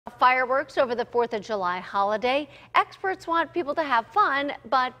Fireworks over the 4th of July holiday. Experts want people to have fun,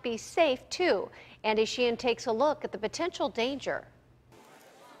 but be safe too. Andy Sheehan takes a look at the potential danger.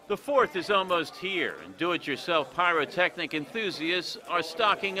 The 4th is almost here, and do-it-yourself pyrotechnic enthusiasts are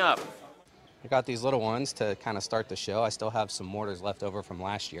stocking up. I got these little ones to kind of start the show. I still have some mortars left over from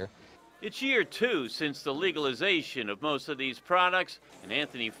last year. It's year 2 since the legalization of most of these products, and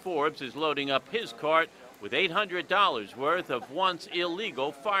Anthony Forbes is loading up his cart with $800 worth of once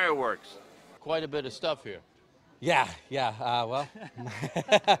illegal fireworks. Quite a bit of stuff here. Yeah, well,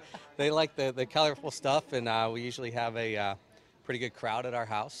 they like the colorful stuff, and we usually have a pretty good crowd at our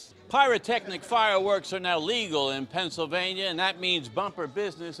house. Pyrotechnic fireworks are now legal in Pennsylvania, and that means bumper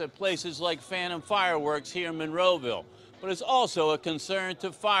business at places like Phantom Fireworks here in Monroeville. But it's also a concern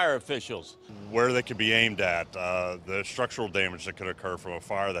to fire officials. Where they could be aimed at, the structural damage that could occur from a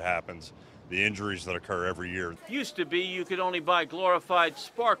fire that happens, the injuries that occur every year. Used to be you could only buy glorified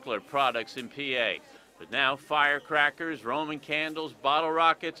sparkler products in PA, but now firecrackers, Roman candles, bottle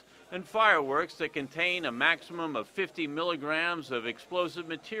rockets, and fireworks that contain a maximum of 50 milligrams of explosive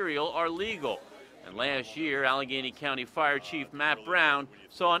material are legal. And last year, Allegheny County Fire Chief Matt Brown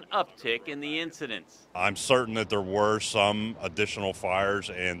saw an uptick in the incidents. I'm certain that there were some additional fires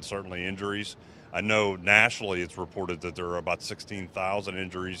and certainly injuries. I know nationally it's reported that there are about 16,000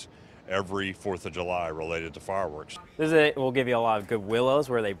 injuries every 4th of July related to fireworks. This will give you a lot of good willows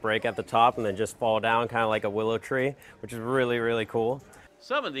where they break at the top and then just fall down kind of like a willow tree, which is really, really cool.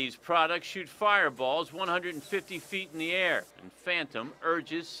 Some of these products shoot fireballs 150 feet in the air, and Phantom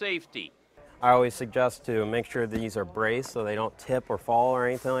urges safety. I always suggest to make sure these are braced so they don't tip or fall or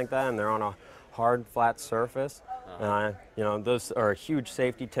anything like that, and they're on a hard, flat surface. You know, those are huge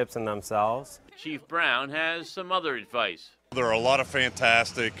safety tips in themselves. Chief Brown has some other advice. There are a lot of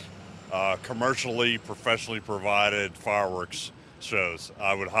fantastic commercially, professionally provided fireworks shows.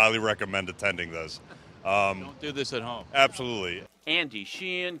 I would highly recommend attending those. Don't do this at home. Absolutely. Andy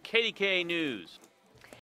Sheehan, KDKA News.